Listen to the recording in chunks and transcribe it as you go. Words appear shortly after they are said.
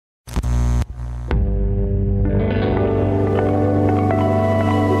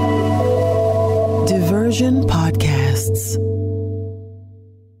Diversion Podcasts.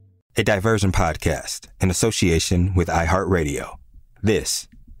 A Diversion Podcast in association with iHeartRadio. This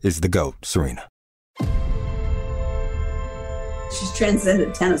is The GOAT, Serena. She's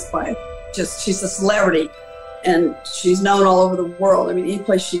transcended tennis by she's a celebrity, and she's known all over the world. I mean, any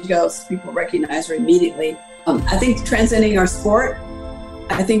place she goes, people recognize her immediately. I think transcending our sport,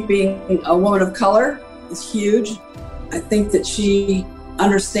 I think being a woman of color is huge. I think that she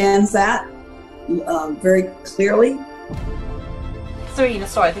understands that very clearly. Serena,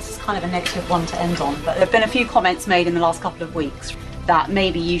 sorry, this is kind of a negative one to end on, but there have been a few comments made in the last couple of weeks that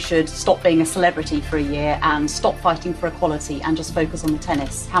maybe you should stop being a celebrity for a year and stop fighting for equality and just focus on the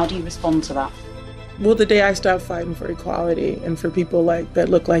tennis. How do you respond to that? Well, the day I stop fighting for equality and for people that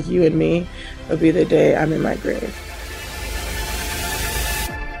look like you and me will be the day I'm in my grave.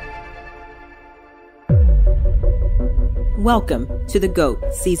 Welcome to The GOAT,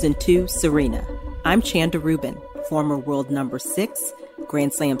 Season 2, Serena. I'm Chanda Rubin, former world number 6,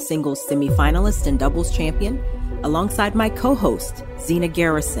 Grand Slam singles semifinalist and doubles champion, alongside my co-host, Zina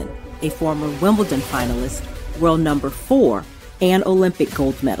Garrison, a former Wimbledon finalist, world number 4, and Olympic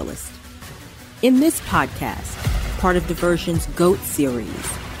gold medalist. In this podcast, part of Diversion's GOAT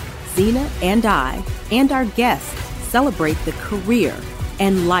series, Zina and I and our guests celebrate the career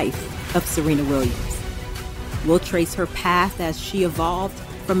and life of Serena Williams. We'll trace her path as she evolved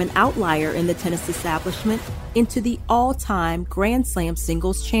from an outlier in the tennis establishment into the all-time Grand Slam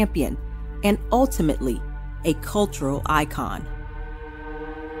singles champion and ultimately a cultural icon.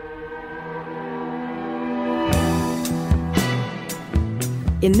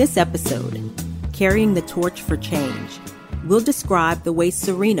 In this episode, Carrying the Torch for Change, we'll describe the way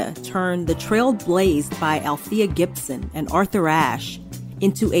Serena turned the trail blazed by Althea Gibson and Arthur Ashe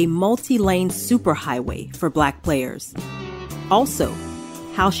into a multi-lane superhighway for Black players. Also,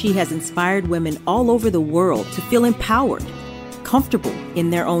 how she has inspired women all over the world to feel empowered, comfortable in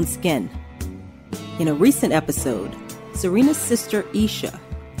their own skin. In a recent episode, Serena's sister Isha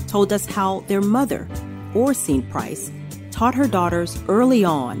told us how their mother, Orsine Price, taught her daughters early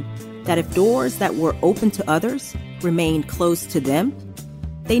on that if doors that were open to others remained closed to them,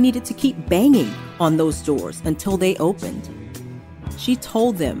 they needed to keep banging on those doors until they opened. She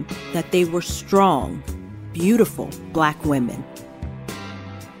told them that they were strong, beautiful Black women.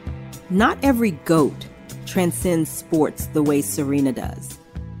 Not every GOAT transcends sports the way Serena does.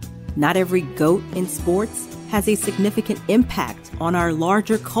 Not every GOAT in sports has a significant impact on our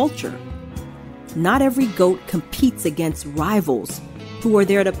larger culture. Not every GOAT competes against rivals who are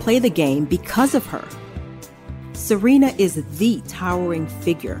there to play the game because of her. Serena is the towering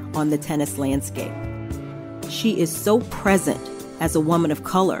figure on the tennis landscape. She is so present as a woman of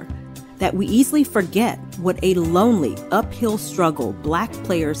color that we easily forget what a lonely, uphill struggle Black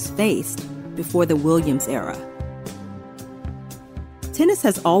players faced before the Williams era. Tennis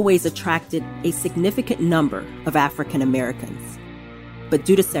has always attracted a significant number of African Americans, but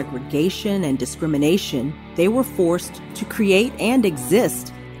due to segregation and discrimination, they were forced to create and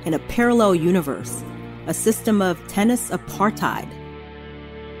exist in a parallel universe, a system of tennis apartheid.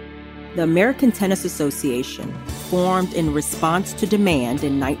 The American Tennis Association, formed in response to demand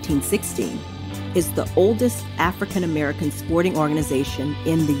in 1916, is the oldest African American sporting organization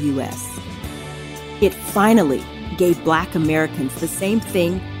in the U.S. It finally gave Black Americans the same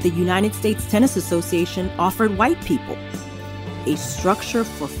thing the United States Tennis Association offered white people: a structure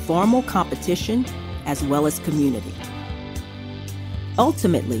for formal competition as well as community.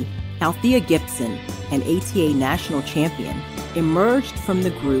 Ultimately, Althea Gibson, an ATA national champion, emerged from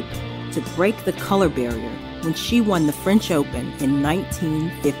the group to break the color barrier when she won the French Open in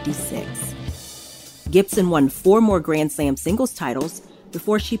 1956. Gibson won 4 more Grand Slam singles titles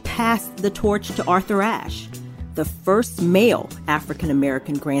before she passed the torch to Arthur Ashe, the first male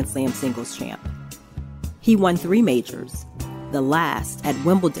African-American Grand Slam singles champ. He won 3 majors, the last at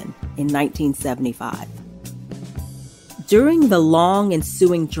Wimbledon in 1975. During the long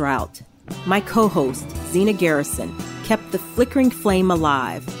ensuing drought, my co-host, Zina Garrison, kept the flickering flame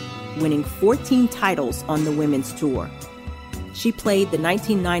alive, winning 14 titles on the women's tour. She played the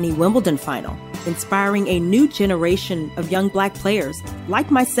 1990 Wimbledon final, inspiring a new generation of young Black players like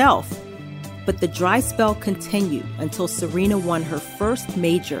myself. But the dry spell continued until Serena won her first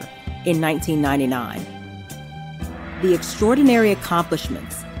major in 1999. The extraordinary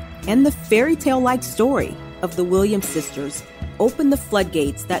accomplishments and the fairy tale-like story of the Williams sisters opened the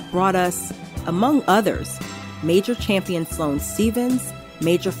floodgates that brought us, among others, major champion Sloane Stephens,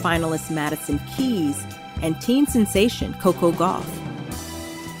 major finalist Madison Keys, and teen sensation Coco Gauff.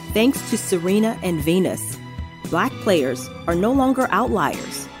 Thanks to Serena and Venus, Black players are no longer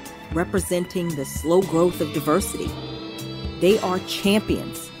outliers. representing the slow growth of diversity. They are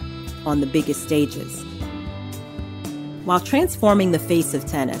champions on the biggest stages. While transforming the face of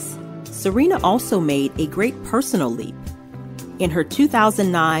tennis, Serena also made a great personal leap. In her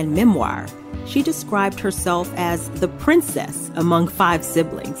 2009 memoir, she described herself as the princess among 5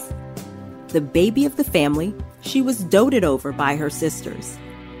 siblings. The baby of the family, she was doted over by her sisters.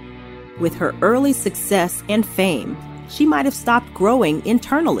 With her early success and fame, she might have stopped growing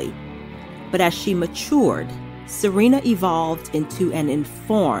internally. But as she matured, Serena evolved into an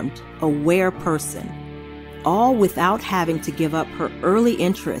informed, aware person, all without having to give up her early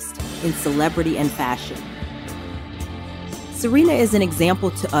interest in celebrity and fashion. Serena is an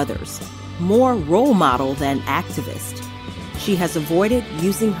example to others, more role model than activist. She has avoided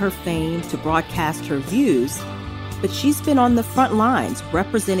using her fame to broadcast her views, but she's been on the front lines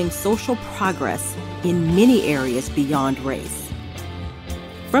representing social progress in many areas beyond race.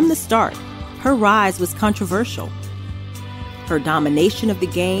 From the start, her rise was controversial. Her domination of the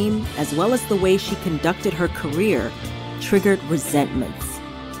game, as well as the way she conducted her career, triggered resentments.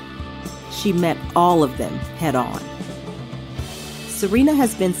 She met all of them head on. Serena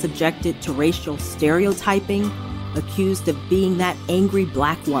has been subjected to racial stereotyping, accused of being that angry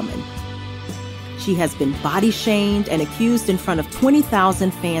Black woman. She has been body shamed and accused in front of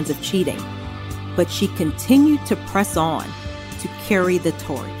 20,000 fans of cheating. But she continued to press on to carry the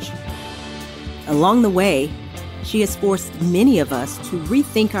torch. Along the way, she has forced many of us to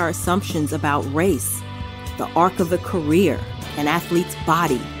rethink our assumptions about race, the arc of a career, an athlete's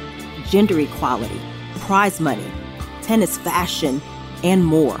body, gender equality, prize money, tennis fashion, and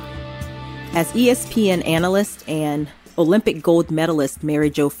more. As ESPN analyst and Olympic gold medalist Mary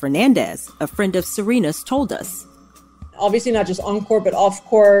Jo Fernandez, a friend of Serena's, told us. Obviously not just on court, but off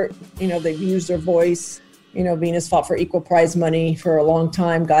court, they've used their voice. Venus fought for equal prize money for a long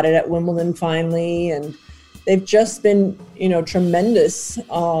time, got it at Wimbledon finally, and they've just been, tremendous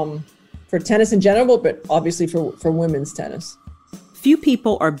for tennis in general, but obviously for women's tennis. Few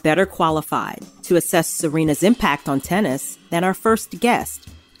people are better qualified to assess Serena's impact on tennis than our first guest,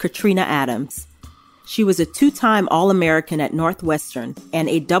 Katrina Adams. She was a 2-time All-American at Northwestern and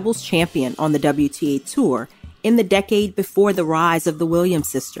a doubles champion on the WTA Tour in the decade before the rise of the Williams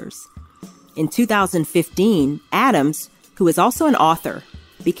sisters. In 2015, Adams, who is also an author,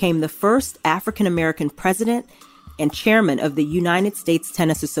 became the first African-American president and chairman of the United States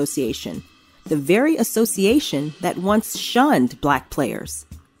Tennis Association, the very association that once shunned Black players.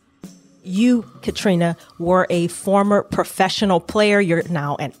 You, Katrina, were a former professional player. You're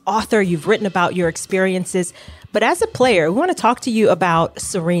now an author. You've written about your experiences. But as a player, we want to talk to you about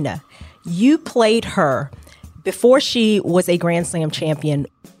Serena. You played her before she was a Grand Slam champion.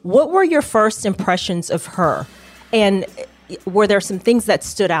 What were your first impressions of her? And were there some things that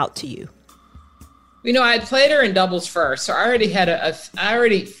stood out to you? I had played her in doubles first, so I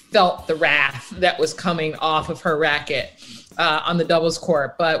already felt the wrath that was coming off of her racket on the doubles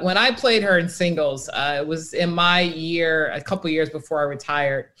court. But when I played her in singles, it was in my year, a couple years before I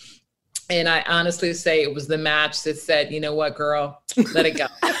retired. And I honestly say it was the match that said, you know what, girl, let it go.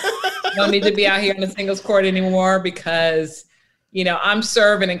 You don't need to be out here in the singles court anymore because, I'm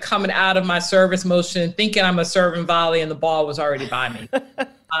serving and coming out of my service motion, thinking I'm a serving volley, and the ball was already by me.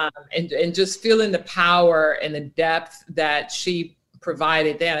 And just feeling the power and the depth that she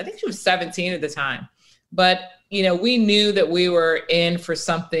provided then. I think she was 17 at the time. But, we knew that we were in for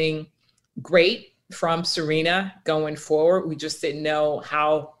something great from Serena going forward. We just didn't know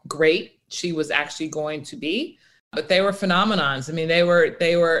how great she was actually going to be. But they were phenomenons. I mean, they were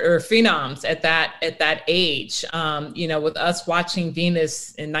phenoms at that age. With us watching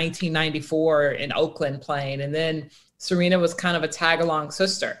Venus in 1994 in Oakland playing, and then Serena was kind of a tag-along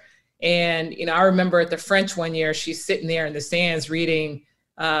sister. And, I remember at the French one year, she's sitting there in the stands reading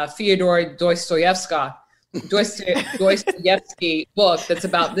Fyodor Dostoevsky book that's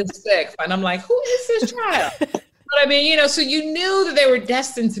about this thick. And I'm like, who is this child? But I mean, so you knew that they were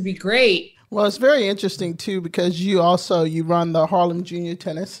destined to be great. Well, it's very interesting, too, because you run the Harlem Junior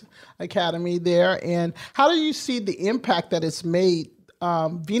Tennis Academy there. And how do you see the impact that it's made,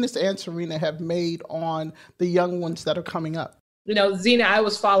 Venus and Serena have made on the young ones that are coming up? Zina, I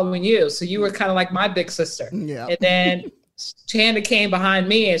was following you. So you were kind of like my big sister. Yeah. And then Chanda came behind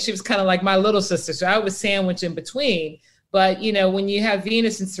me and she was kind of like my little sister. So I was sandwiched in between. But, when you have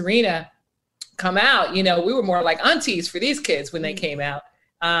Venus and Serena come out, we were more like aunties for these kids when they came out.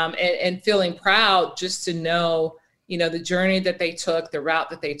 And feeling proud just to know, the journey that they took, the route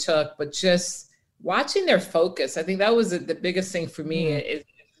that they took, but just watching their focus. I think that was the biggest thing for me is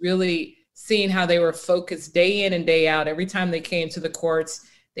really seeing how they were focused day in and day out. Every time they came to the courts,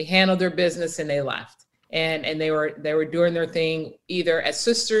 They handled their business and they left. And they were doing their thing either as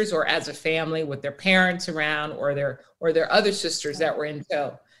sisters or as a family with their parents around or their other sisters that were in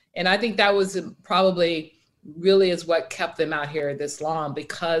tow. And I think that was probably really is what kept them out here this long,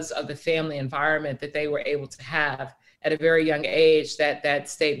 because of the family environment that they were able to have at a very young age that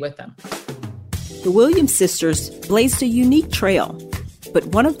stayed with them. The Williams sisters blazed a unique trail, but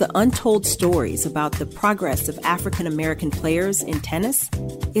one of the untold stories about the progress of African American players in tennis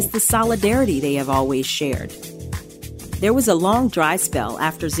is the solidarity they have always shared. There was a long dry spell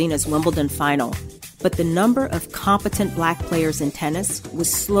after Zena's Wimbledon final, but the number of competent Black players in tennis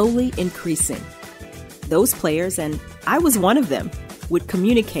was slowly increasing. Those players, and I was one of them, would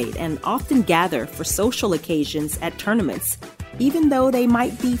communicate and often gather for social occasions at tournaments, even though they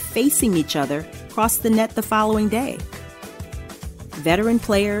might be facing each other across the net the following day. Veteran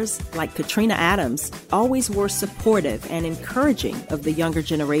players like Katrina Adams always were supportive and encouraging of the younger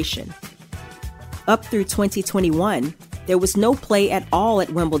generation. Up through 2021, there was no play at all at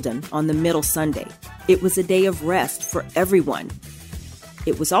Wimbledon on the middle Sunday. It was a day of rest for everyone.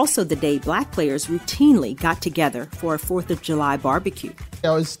 It was also the day Black players routinely got together for a 4th of July barbecue.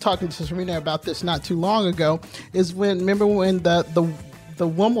 I was talking to Serena about this not too long ago, remember when the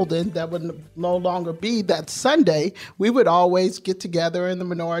Wimbledon that would no longer be that Sunday, we would always get together in the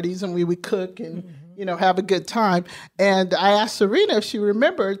minorities and we would cook and, have a good time. And I asked Serena if she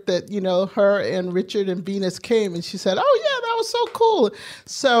remembered that, her and Richard and Venus came, and she said, oh yeah, that was so cool.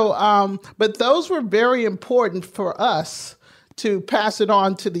 So, but those were very important for us to pass it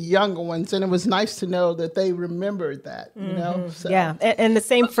on to the younger ones. And it was nice to know that they remembered that, So. Yeah, and the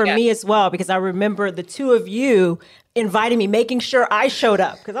same for me as well, because I remember the two of you inviting me, making sure I showed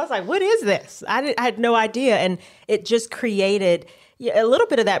up, because I was like, what is this? I had no idea. And it just created a little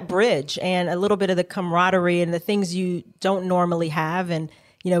bit of that bridge and a little bit of the camaraderie and the things you don't normally have. And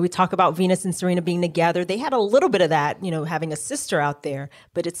we talk about Venus and Serena being together. They had a little bit of that, having a sister out there,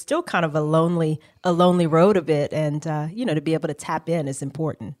 but it's still kind of a lonely road a bit. And, to be able to tap in is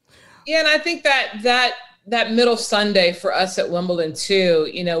important. Yeah. And I think that middle Sunday for us at Wimbledon too,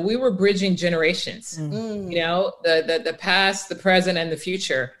 we were bridging generations, the past, the present, and the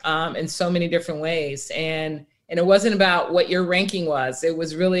future, in so many different ways. And it wasn't about what your ranking was. It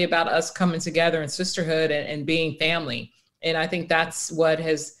was really about us coming together in sisterhood and being family. And I think that's what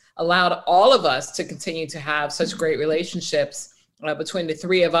has allowed all of us to continue to have such great relationships between the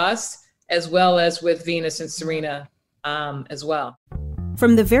three of us, as well as with Venus and Serena as well.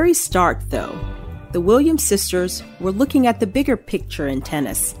 From the very start, though, the Williams sisters were looking at the bigger picture in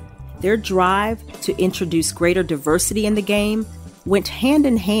tennis. Their drive to introduce greater diversity in the game went hand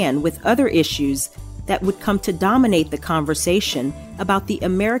in hand with other issues that would come to dominate the conversation about the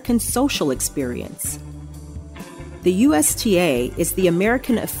American social experience. The USTA is the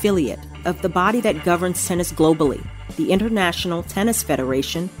American affiliate of the body that governs tennis globally, the International Tennis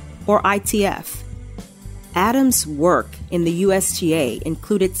Federation, or ITF. Adams' work in the USTA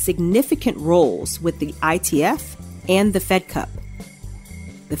included significant roles with the ITF and the Fed Cup.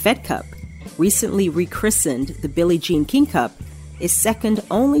 The Fed Cup, recently rechristened the Billie Jean King Cup, is second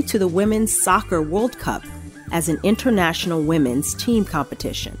only to the Women's Soccer World Cup as an international women's team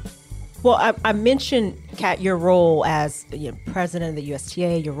competition. Well, I mentioned, Kat, your role as president of the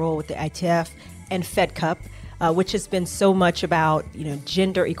USTA, your role with the ITF and Fed Cup, which has been so much about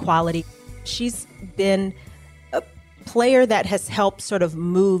gender equality. She's been a player that has helped sort of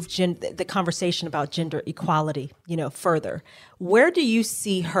move the conversation about gender equality, further. Where do you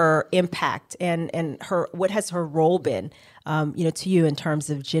see her impact and her what has her role been, to you in terms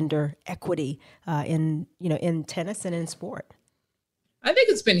of gender equity in tennis and in sport? I think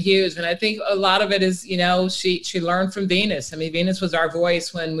it's been huge. And I think a lot of it is, she learned from Venus. I mean, Venus was our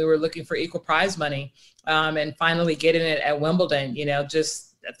voice when we were looking for equal prize money and finally getting it at Wimbledon,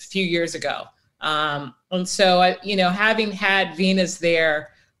 just a few years ago. And so, having had Venus there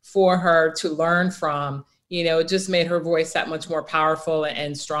for her to learn from, it just made her voice that much more powerful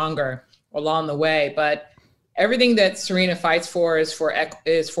and stronger along the way. But everything that Serena fights for is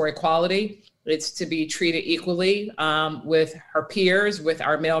for equality. It's to be treated equally with her peers, with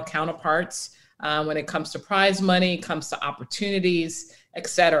our male counterparts, when it comes to prize money, comes to opportunities, et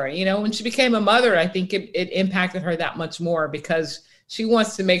cetera. When she became a mother, I think it impacted her that much more because she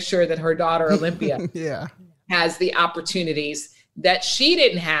wants to make sure that her daughter, Olympia, has the opportunities that she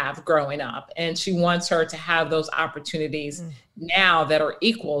didn't have growing up. And she wants her to have those opportunities now that are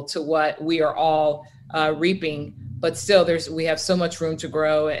equal to what we are all reaping. But still, we have so much room to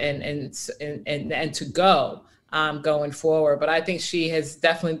grow and to go going forward. But I think she has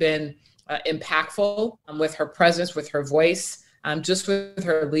definitely been impactful with her presence, with her voice, just with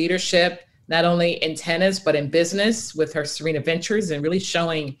her leadership, not only in tennis, but in business with her Serena Ventures, and really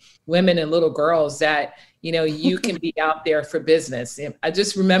showing women and little girls that, you can be out there for business. And I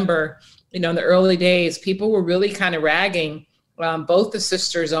just remember, in the early days, people were really kind of ragging both the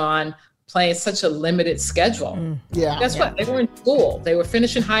sisters on playing such a limited schedule. Guess what? They were in school. They were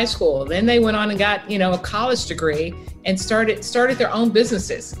finishing high school. Then they went on and got, a college degree and started their own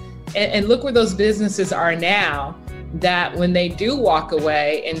businesses. And look where those businesses are now, that when they do walk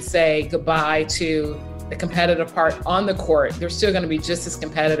away and say goodbye to the competitive part on the court, they're still going to be just as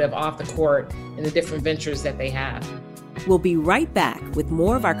competitive off the court in the different ventures that they have. We'll be right back with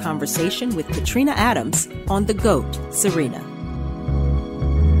more of our conversation with Katrina Adams on the GOAT, Serena.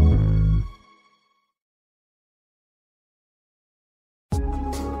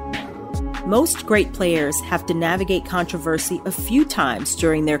 Most great players have to navigate controversy a few times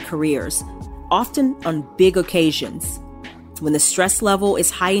during their careers, often on big occasions. When the stress level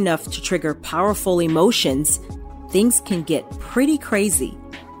is high enough to trigger powerful emotions, things can get pretty crazy,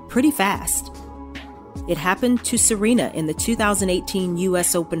 pretty fast. It happened to Serena in the 2018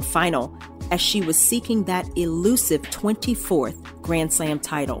 US Open final as she was seeking that elusive 24th Grand Slam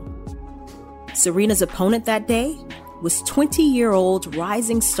title. Serena's opponent that day was 20-year-old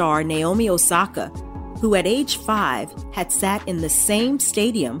rising star Naomi Osaka, who at age 5 had sat in the same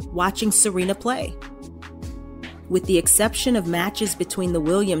stadium watching Serena play. With the exception of matches between the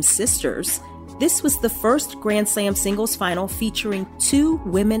Williams sisters, this was the first Grand Slam singles final featuring 2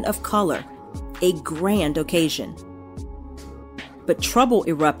 women of color, a grand occasion. But trouble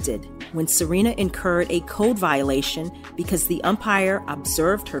erupted when Serena incurred a code violation because the umpire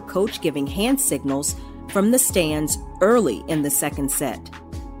observed her coach giving hand signals from the stands early in the second set.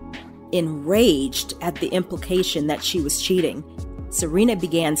 Enraged at the implication that she was cheating, Serena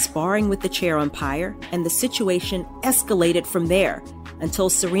began sparring with the chair umpire, and the situation escalated from there until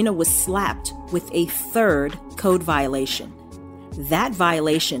Serena was slapped with a 3rd code violation. That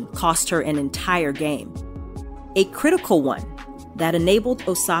violation cost her an entire game, a critical one that enabled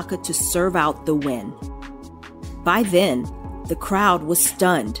Osaka to serve out the win. By then, the crowd was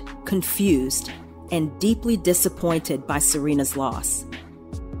stunned, confused, and deeply disappointed by Serena's loss.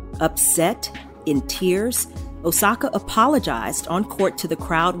 Upset, in tears, Osaka apologized on court to the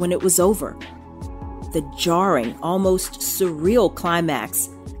crowd when it was over. The jarring, almost surreal climax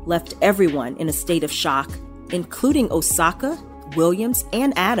left everyone in a state of shock, including Osaka, Williams,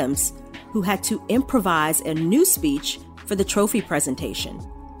 and Adams, who had to improvise a new speech for the trophy presentation.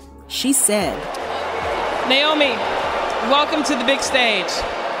 She said, "Naomi, welcome to the big stage.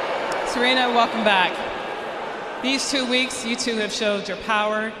 Serena, welcome back. These 2 weeks, you two have showed your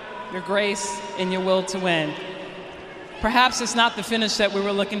power, your grace, and your will to win. Perhaps it's not the finish that we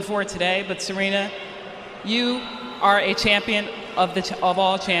were looking for today, but Serena, you are a champion of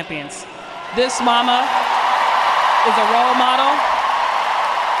all champions. This mama is a role model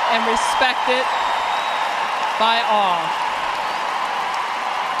and respected by all.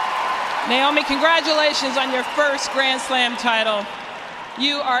 Naomi, congratulations on your first Grand Slam title.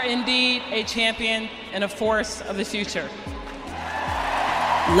 You are indeed a champion and a force of the future."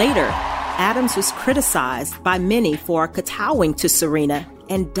 Later, Adams was criticized by many for kowtowing to Serena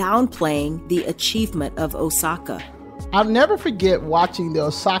and downplaying the achievement of Osaka. I'll never forget watching the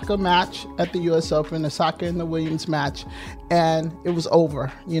Osaka match at the US Open, Osaka and the Williams match, and it was over,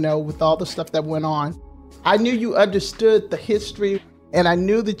 with all the stuff that went on. I knew you understood the history, and I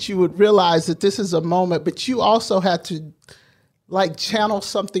knew that you would realize that this is a moment, but you also had to channel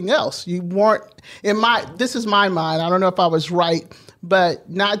something else. You weren't, this is my mind, I don't know if I was right, but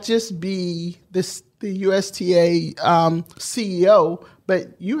not just be the USTA CEO, but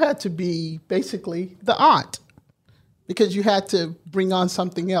you had to be basically the aunt, because you had to bring on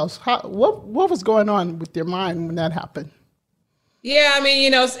something else. What was going on with your mind when that happened? Yeah,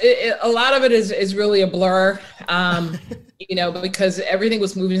 a lot of it is really a blur, because everything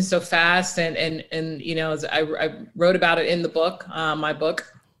was moving so fast, and as I wrote about it in the book, my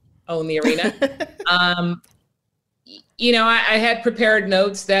book, Own the Arena. I had prepared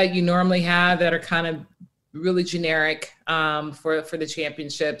notes that you normally have that are kind of really generic for the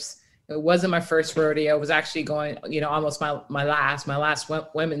championships. It wasn't my first rodeo. It was actually going, almost my last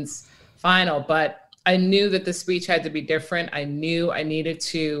women's final, but I knew that the speech had to be different. I knew I needed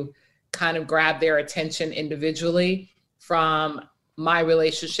to kind of grab their attention individually from my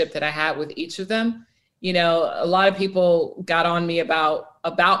relationship that I had with each of them. A lot of people got on me about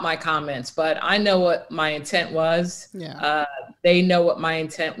my comments, but I know what my intent was. Yeah. They know what my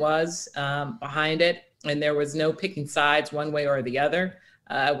intent was behind it, and there was no picking sides one way or the other.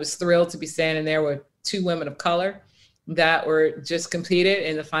 I was thrilled to be standing there with 2 women of color that were just completed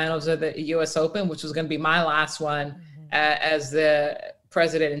in the finals of the US Open, which was going to be my last one as the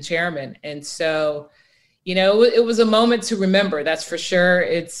president and chairman. And so, you know, it was a moment to remember, that's for sure.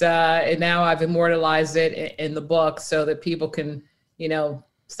 It's and now I've immortalized it in the book so that people can, you know,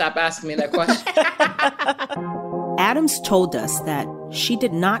 stop asking me that question. Adams told us that she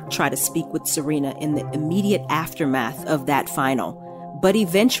did not try to speak with Serena in the immediate aftermath of that final, but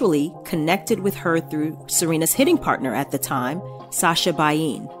eventually connected with her through Serena's hitting partner at the time, Sasha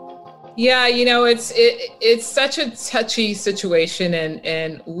Bain. Yeah, you know, it's such a touchy situation,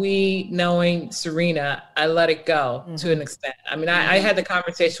 and we, knowing Serena, I let it go to an extent. I mean, I had the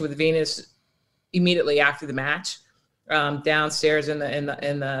conversation with Venus immediately after the match, downstairs in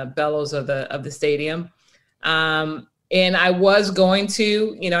the bellows of the stadium, and I was going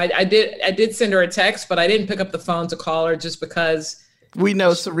to, you know, I did send her a text, but I didn't pick up the phone to call her just because we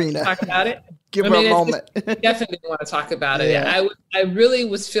know Serena. Talk about it. Give her a moment. Definitely want to talk about it. Yeah. I really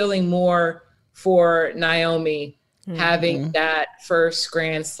was feeling more for Naomi having that first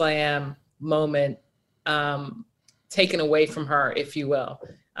Grand Slam moment taken away from her, if you will,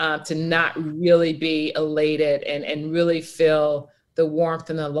 to not really be elated and really feel the warmth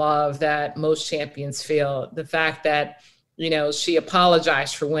and the love that most champions feel. The fact that, you know, she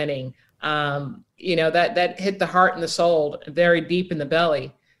apologized for winning, you know, that hit the heart and the soul very deep in the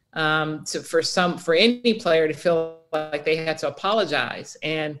belly. For any player to feel like they had to apologize.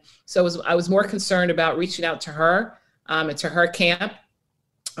 And so I was more concerned about reaching out to her and to her camp,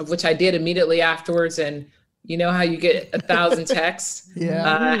 of which I did immediately afterwards. And you know how you get 1,000 texts.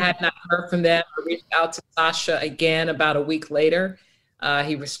 I had not heard from them. I reached out to Sasha again about a week later.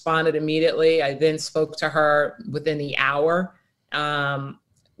 He responded immediately. I then spoke to her within the hour,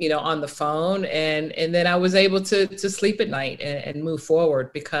 you know, on the phone. And then I was able to sleep at night and move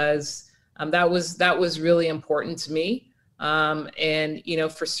forward, because that was really important to me. And, you know,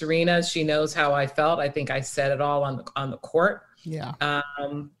 for Serena, she knows how I felt. I think I said it all on the court. Yeah.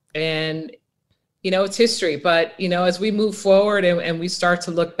 And, you know, it's history. But, you know, as we move forward and we start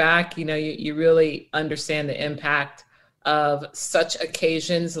to look back, you know, you really understand the impact of such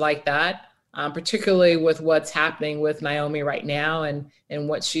occasions like that. Particularly with what's happening with Naomi right now and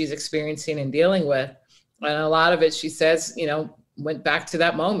what she's experiencing and dealing with. And a lot of it, she says, you know, went back to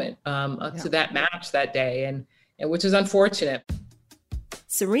that moment, to that match that day, and which is unfortunate.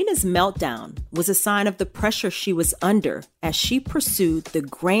 Serena's meltdown was a sign of the pressure she was under as she pursued the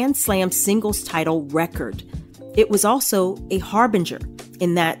Grand Slam singles title record. It was also a harbinger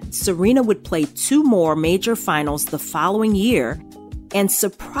in that Serena would play 2 more major finals the following year and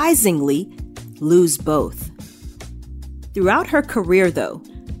surprisingly lose both. Throughout her career, though,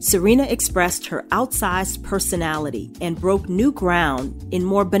 Serena expressed her outsized personality and broke new ground in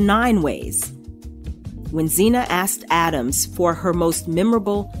more benign ways. When Zina asked Adams for her most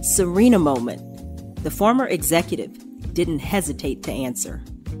memorable Serena moment, the former executive didn't hesitate to answer.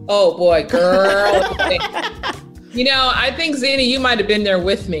 Oh boy, girl. You know, I think, Zina, you might have been there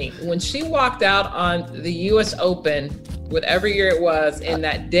with me. When she walked out on the US Open, whatever year it was, in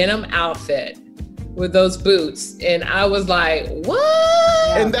that denim outfit with those boots, and I was like,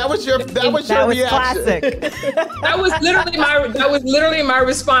 "What?" And that was your reaction. Classic. That was literally my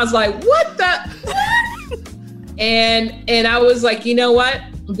response. Like, what the? And I was like, you know what?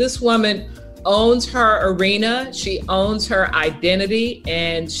 This woman owns her arena. She owns her identity,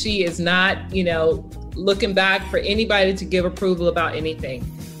 and she is not, you know, looking back for anybody to give approval about anything.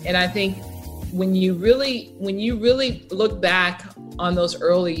 And I think when you really look back on those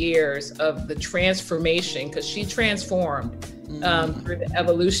early years of the transformation, because she transformed through the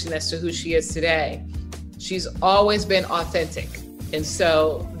evolution as to who she is today, she's always been authentic. And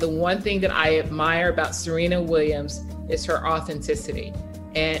so the one thing that I admire about Serena Williams is her authenticity.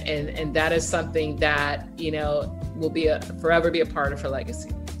 And that is something that, you know, will forever be a part of her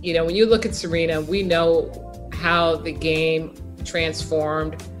legacy. You know, when you look at Serena, we know how the game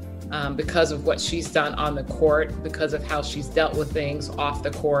transformed because of what she's done on the court, because of how she's dealt with things off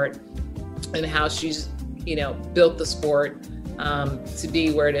the court, and how she's, you know, built the sport to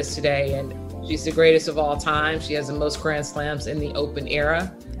be where it is today. And she's the greatest of all time. She has the most Grand Slams in the Open era,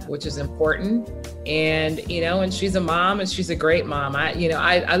 which is important. And, you know, and she's a mom, and she's a great mom.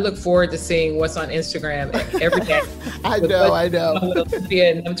 I look forward to seeing what's on Instagram every day. I know. With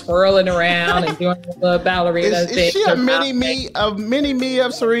Olivia and them twirling around and doing the ballerina thing. Is she a mini me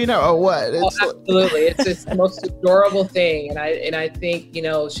of Serena, or what? Absolutely. It's just the most adorable thing. And I think, you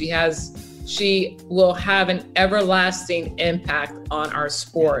know, she will have an everlasting impact on our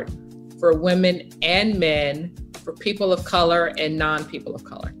sport for women and men, for people of color and non-people of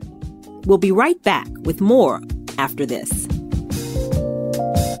color. We'll be right back with more after this.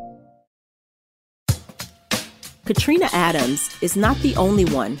 Katrina Adams is not the only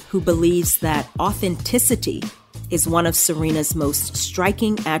one who believes that authenticity is one of Serena's most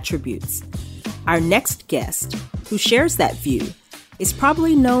striking attributes. Our next guest, who shares that view, is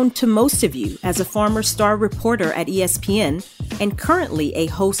probably known to most of you as a former star reporter at ESPN and currently a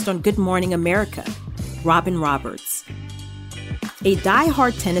host on Good Morning America, Robin Roberts. A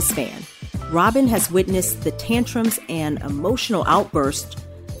die-hard tennis fan, Robin has witnessed the tantrums and emotional outbursts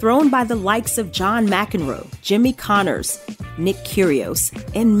thrown by the likes of John McEnroe, Jimmy Connors, Nick Kyrgios,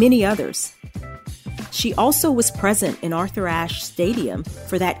 and many others. She also was present in Arthur Ashe Stadium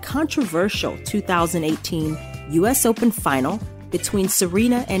for that controversial 2018 U.S. Open final between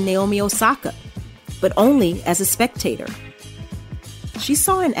Serena and Naomi Osaka, but only as a spectator. She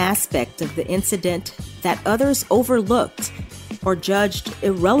saw an aspect of the incident that others overlooked or judged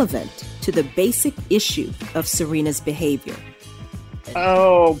irrelevant to the basic issue of Serena's behavior.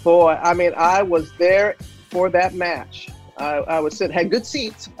 Oh boy! I mean, I was there for that match. I was had good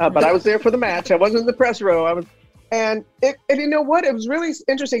seats, but I was there for the match. I wasn't in the press row. And you know what? It was really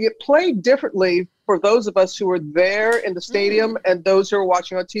interesting. It played differently for those of us who were there in the stadium and those who were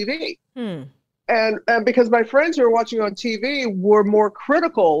watching on TV. And because my friends who were watching on TV were more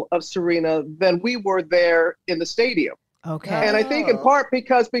critical of Serena than we were there in the stadium. Okay. And I think in part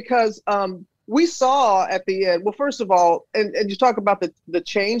because we saw at the end, well, first of all, and you talk about the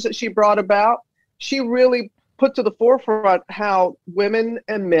change that she brought about, she really put to the forefront how women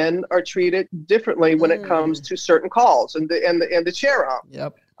and men are treated differently when it comes to certain calls and the chair ump.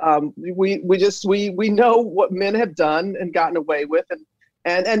 Yep. We know what men have done and gotten away with,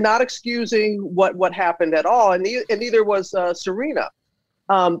 and not excusing what happened at all, and neither was Serena.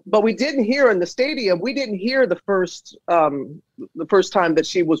 But we didn't hear in the stadium. We didn't hear the first time that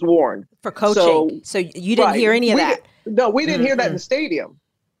she was warned for coaching. So you didn't hear any of that. No, we didn't hear that in the stadium.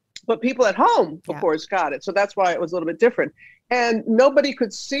 But people at home, of course, got it. So that's why it was a little bit different. And nobody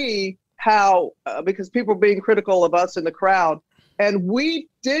could see how, because people were being critical of us in the crowd. And we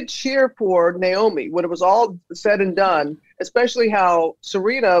did cheer for Naomi when it was all said and done, especially how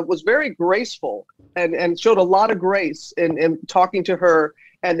Serena was very graceful and showed a lot of grace in talking to her.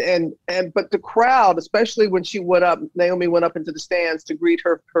 But the crowd, especially when Naomi went up into the stands to greet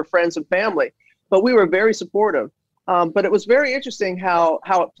her friends and family. But we were very supportive. But it was very interesting how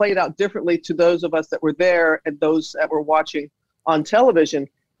it played out differently to those of us that were there and those that were watching on television.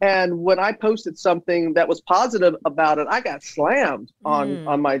 And when I posted something that was positive about it, I got slammed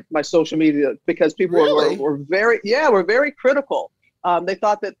on my social media because people were very critical. They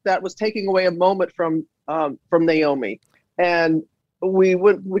thought that was taking away a moment from Naomi. And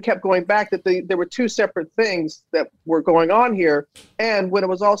we kept going back that there were two separate things that were going on here. And when it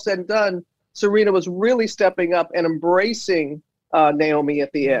was all said and done, Serena was really stepping up and embracing Naomi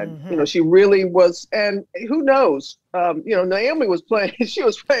at the end. You know, she really was. And who knows? Naomi was playing. She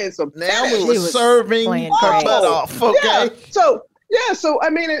was playing some. Naomi was serving her butt off. Okay. Yeah. So I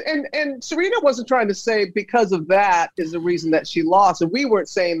mean, and Serena wasn't trying to say because of that is the reason that she lost, and we weren't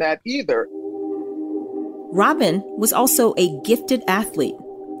saying that either. Robin was also a gifted athlete,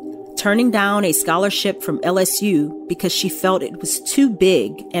 turning down a scholarship from LSU because she felt it was too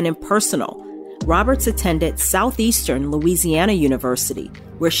big and impersonal. Roberts attended Southeastern Louisiana University,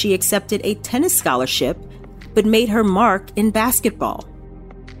 where she accepted a tennis scholarship, but made her mark in basketball.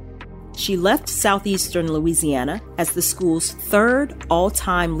 She left Southeastern Louisiana as the school's third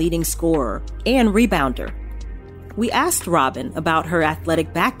all-time leading scorer and rebounder. We asked Robin about her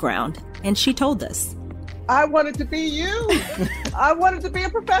athletic background, and she told us. I wanted to be you. I wanted to be a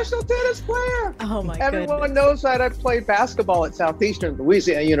professional tennis player. Oh my Everyone goodness. knows that I played basketball at Southeastern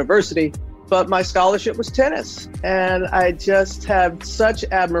Louisiana University, but my scholarship was tennis. And I just have such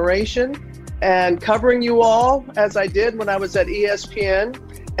admiration and covering you all as I did when I was at ESPN,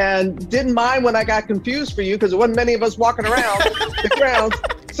 and didn't mind when I got confused for you because there wasn't many of us walking around the grounds.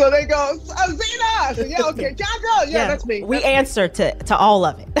 So they go, Zena! I said, yeah, okay, John, yeah, that's me. We answered to all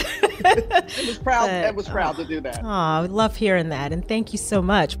of it. It was proud to do that. Oh, I love hearing that, and thank you so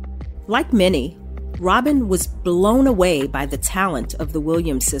much. Like many, Robin was blown away by the talent of the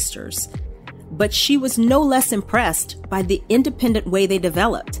Williams sisters, but she was no less impressed by the independent way they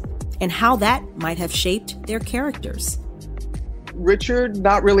developed and how that might have shaped their characters. Richard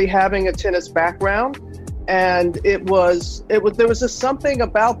not really having a tennis background, and there was just something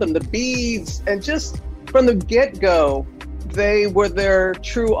about them, the beads, and just from the get-go, they were their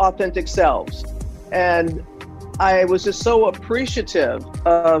true, authentic selves. And I was just so appreciative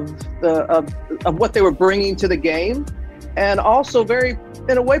of what they were bringing to the game, and also very,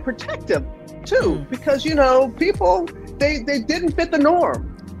 in a way, protective too, because, you know, people, they didn't fit the norm.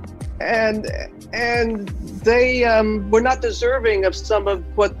 And they were not deserving of some of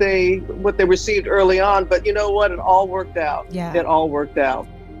what they received early on. But you know what? It all worked out. Yeah. It all worked out.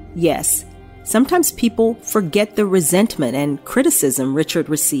 Yes. Sometimes people forget the resentment and criticism Richard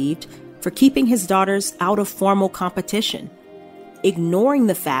received for keeping his daughters out of formal competition, ignoring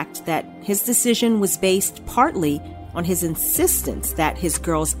the fact that his decision was based partly on his insistence that his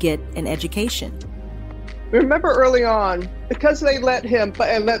girls get an education. Remember early on, because they let him,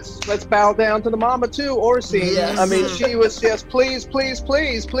 and let's bow down to the mama too, Orsine. Yes. I mean, she was just please, please,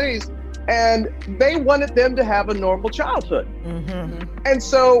 please, please. And they wanted them to have a normal childhood. Mm-hmm. And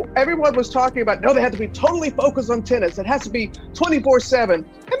so everyone was talking about, no, they had to be totally focused on tennis. It has to be 24/7. And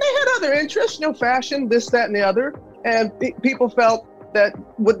they had other interests, you know, fashion, this, that, and the other. And people felt that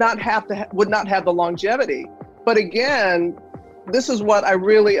would not have the longevity. But again, this is what I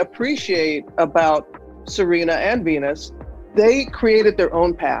really appreciate about Serena and Venus. They created their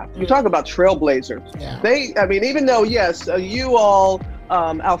own path. You talk about trailblazers. Yeah. Even though, yes, you all,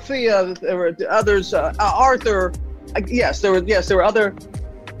 Althea, there were others, Arthur, there were other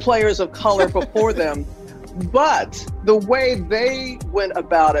players of color before them, but the way they went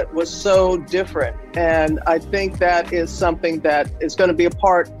about it was so different. And I think that is something that is going to be a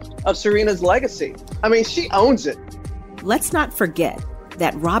part of Serena's legacy. I mean, she owns it. Let's not forget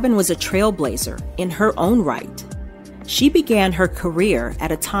that Robin was a trailblazer in her own right. She began her career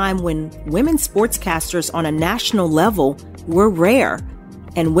at a time when women sportscasters on a national level were rare,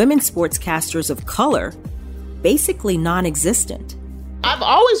 and women sportscasters of color basically non-existent. I've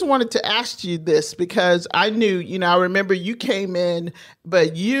always wanted to ask you this because I knew, I remember you came in,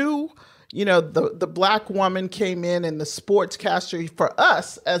 but the black woman came in and the sportscaster for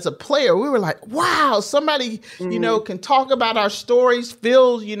us as a player, we were like, wow, somebody, can talk about our stories,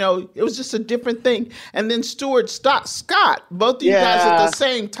 Phil, it was just a different thing. And then Stuart Scott, both of you guys at the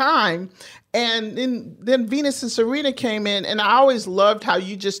same time. And then Venus and Serena came in, and I always loved how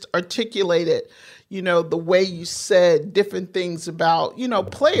you just articulated, the way you said different things about,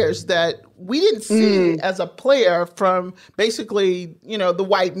 players that we didn't see as a player from basically, the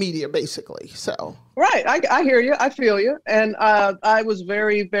white media, basically. So. Right. I hear you. I feel you. And I was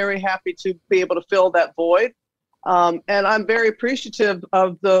very, very happy to be able to fill that void. And I'm very appreciative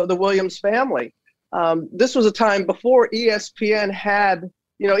of the Williams family. This was a time before ESPN had,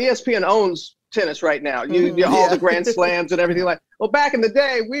 ESPN owns tennis right now. All the Grand Slams and everything like. Well, back in the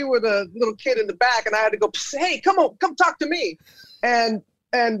day, we were the little kid in the back, and I had to go, hey, come talk to me. And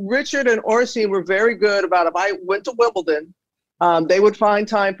Richard and Orsine were very good about if I went to Wimbledon, they would find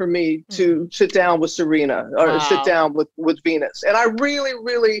time for me to sit down with Serena or sit down with Venus. And I really,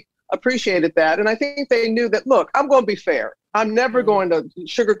 really appreciated that. And I think they knew that, look, I'm going to be fair. I'm never going to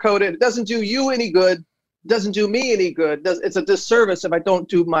sugarcoat it. It doesn't do you any good. It doesn't do me any good. It's a disservice if I don't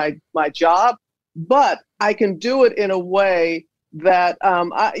do my job. But I can do it in a way that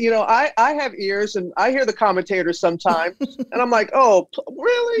I have ears and I hear the commentators sometimes and I'm like, oh,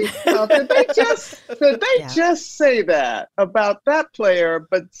 really? Did they just say that about that player,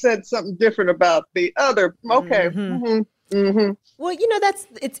 but said something different about the other? Okay. Mm-hmm. Mm-hmm. Well,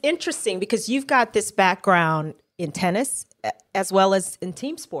 it's interesting because you've got this background in tennis as well as in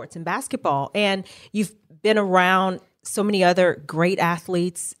team sports and basketball, and you've been around so many other great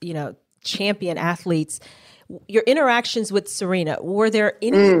athletes, champion athletes. Your interactions with Serena, was there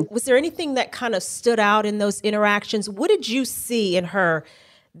anything that kind of stood out in those interactions? What did you see in her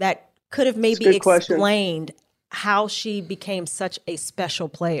that could have maybe explained how she became such a special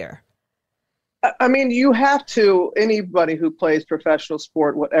player? I mean, you have to, anybody who plays professional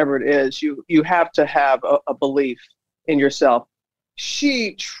sport, whatever it is, you have to have a belief in yourself.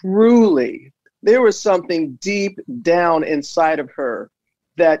 She truly, there was something deep down inside of her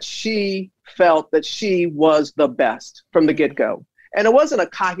that she felt that she was the best from the get-go. And it wasn't a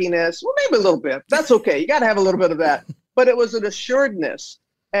cockiness, well, maybe a little bit. That's okay. You got to have a little bit of that. But it was an assuredness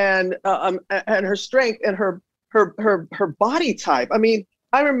and her strength and her body type. I mean,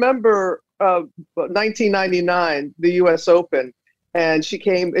 I remember 1999, the U.S. Open, and she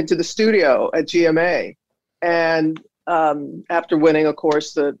came into the studio at GMA. And after winning, of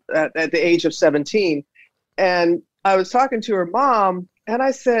course, at the age of 17. And I was talking to her mom, and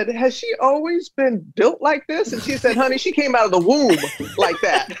I said, has she always been built like this? And she said, honey, she came out of the womb like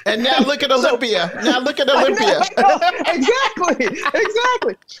that. And now look at Olympia.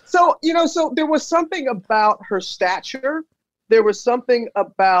 Exactly. So, so there was something about her stature. There was something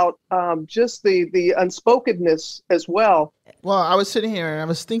about just the unspokenness as well. Well, I was sitting here and I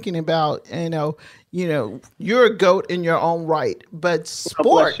was thinking about, you're a GOAT in your own right, but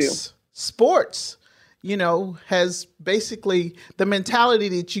sports sports, has basically the mentality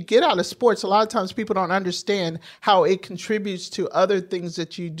that you get out of sports. A lot of times people don't understand how it contributes to other things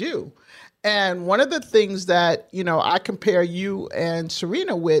that you do. And one of the things that, I compare you and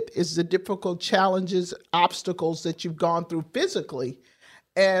Serena with is the difficult challenges, obstacles that you've gone through physically.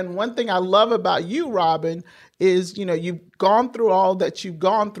 And one thing I love about you, Robin, is, you've gone through all that you've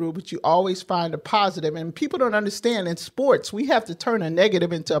gone through, but you always find a positive. And people don't understand in sports, we have to turn a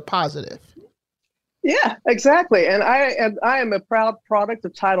negative into a positive. Yeah, exactly. And I am a proud product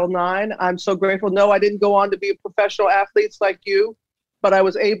of Title IX. I'm so grateful. No, I didn't go on to be a professional athlete like you, but I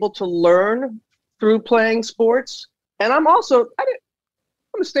was able to learn through playing sports. And I'm a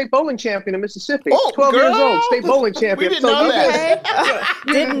state bowling champion in Mississippi. 12 years old, state bowling champion. We didn't know that.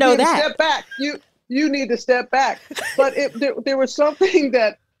 Didn't know that. Step back. You need to step back. But there was something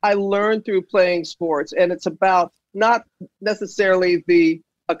that I learned through playing sports, and it's about not necessarily the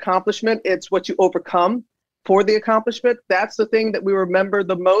accomplishment, it's what you overcome for the accomplishment. That's the thing that we remember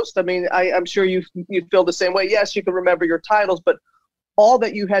the most. I mean, I'm sure you feel the same way. Yes, you can remember your titles, but all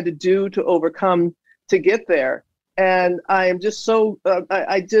that you had to do to overcome to get there. And I am just so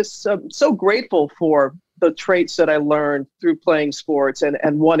so grateful for the traits that I learned through playing sports and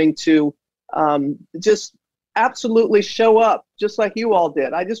wanting to just absolutely show up just like you all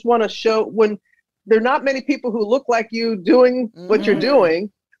did. I just want to show when there are not many people who look like you doing what you're doing.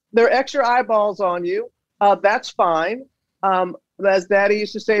 There are extra eyeballs on you. That's fine. As Daddy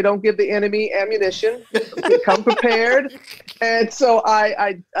used to say, don't give the enemy ammunition. Come prepared. And so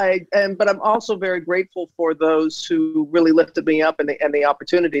but I'm also very grateful for those who really lifted me up and the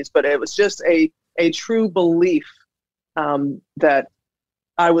opportunities. But it was just a true belief that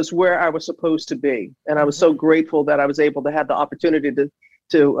I was where I was supposed to be, and I was so grateful that I was able to have the opportunity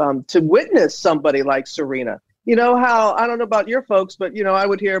to witness somebody like Serena. You know how, I don't know about your folks, but, I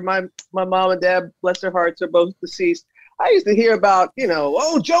would hear my mom and dad, bless their hearts, are both deceased. I used to hear about,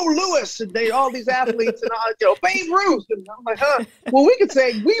 Joe Louis and all these athletes and, Babe Ruth. And I'm like, huh? Well, we could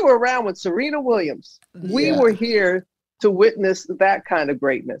say we were around with Serena Williams. We were here to witness that kind of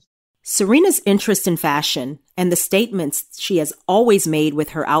greatness. Serena's interest in fashion and the statements she has always made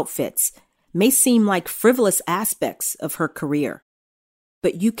with her outfits may seem like frivolous aspects of her career.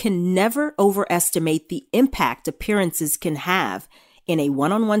 But you can never overestimate the impact appearances can have in a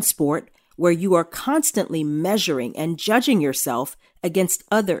one-on-one sport where you are constantly measuring and judging yourself against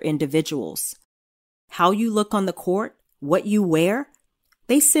other individuals. How you look on the court, what you wear,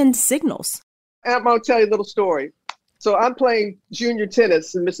 they send signals. I'm going to tell you a little story. So I'm playing junior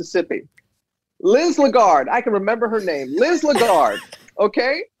tennis in Mississippi. Liz Lagarde, I can remember her name, Liz Lagarde,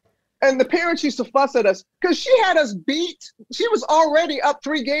 okay? And the parents used to fuss at us because she had us beat. She was already up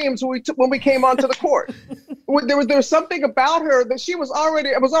 3 games when we came onto the court. There was something about her that it was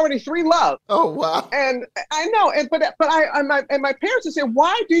already 3-love. Oh wow! And I know, but my parents would say,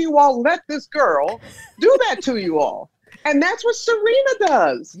 "Why do you all let this girl do that to you all?" And that's what Serena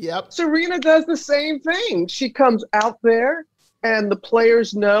does. Yep. Serena does the same thing. She comes out there, and the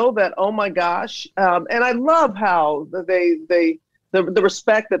players know that. Oh my gosh! And I love how the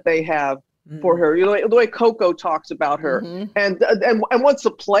respect that they have for her, the way Coco talks about her, and wants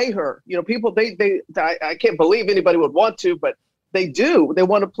to play her. People I can't believe anybody would want to, but they do. They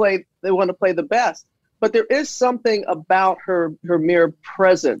want to play. They want to play the best. But there is something about her mere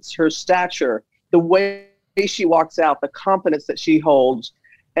presence, her stature, the way she walks out, the confidence that she holds.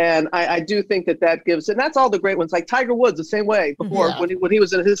 And I do think that gives, and that's all the great ones, like Tiger Woods, the same way before when he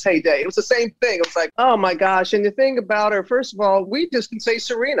was in his heyday. It was the same thing. It was like, oh my gosh. And the thing about her, first of all, we just can say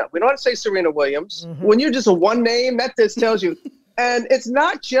Serena. We don't have to say Serena Williams. When you're just a one name, that just tells you. And it's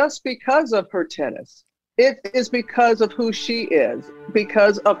not just because of her tennis. It is because of who she is,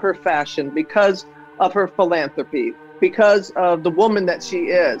 because of her fashion, because of her philanthropy, because of the woman that she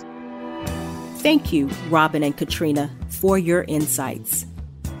is. Thank you, Robin and Katrina, for your insights.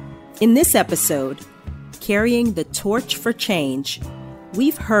 In this episode, Carrying the Torch for Change,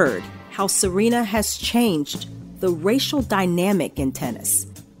 we've heard how Serena has changed the racial dynamic in tennis.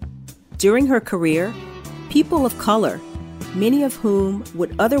 During her career, people of color, many of whom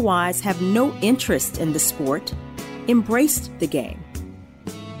would otherwise have no interest in the sport, embraced the game.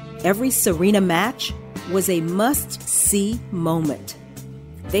 Every Serena match was a must-see moment.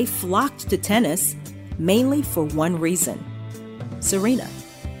 They flocked to tennis mainly for one reason: Serena.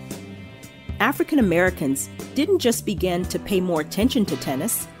 African Americans didn't just begin to pay more attention to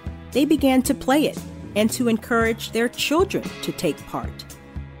tennis, they began to play it and to encourage their children to take part.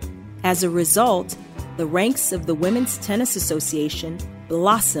 As a result, the ranks of the Women's Tennis Association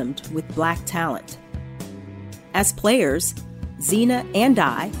blossomed with Black talent. As players, Zina and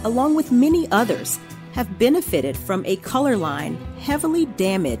I, along with many others, have benefited from a color line heavily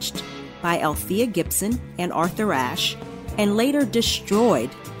damaged by Althea Gibson and Arthur Ashe, and later destroyed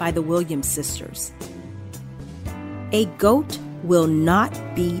by the Williams sisters. A GOAT will not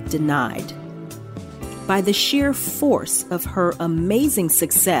be denied. By the sheer force of her amazing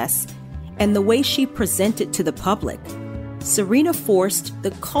success and the way she presented to the public, Serena forced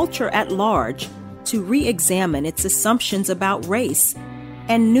the culture at large to re-examine its assumptions about race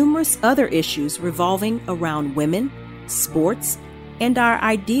and numerous other issues revolving around women, sports, and our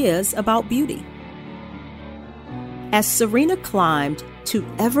ideas about beauty. As Serena climbed to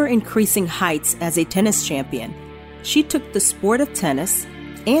ever-increasing heights as a tennis champion, she took the sport of tennis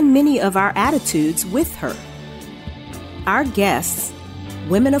and many of our attitudes with her. Our guests,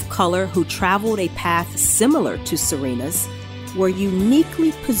 women of color who traveled a path similar to Serena's, were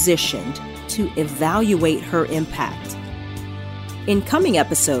uniquely positioned to evaluate her impact. In coming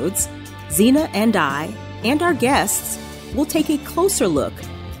episodes, Zina and I and our guests will take a closer look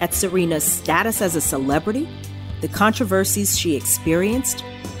at Serena's status as a celebrity, the controversies she experienced,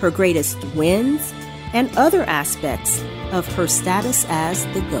 her greatest wins, and other aspects of her status as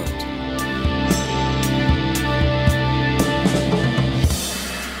the GOAT.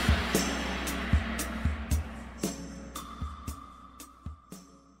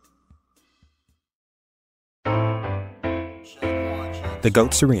 The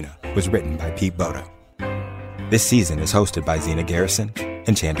GOAT Serena was written by Pete Boda. This season is hosted by Zina Garrison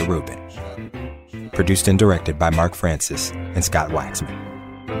and Chanda Rubin. Produced and directed by Mark Francis and Scott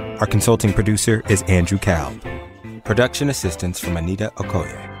Waxman. Our consulting producer is Andrew Cal. Production assistance from Anita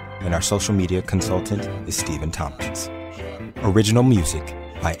Okoye, and our social media consultant is Stephen Tompkins. Original music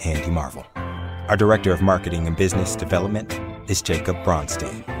by Andy Marvel. Our director of marketing and business development is Jacob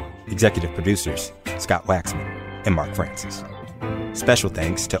Bronstein. Executive producers, Scott Waxman and Mark Francis. Special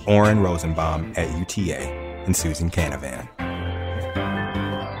thanks to Oren Rosenbaum at UTA and Susan Canavan.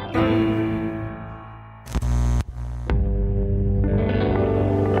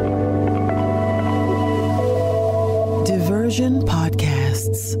 Diversion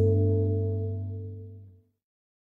Podcasts.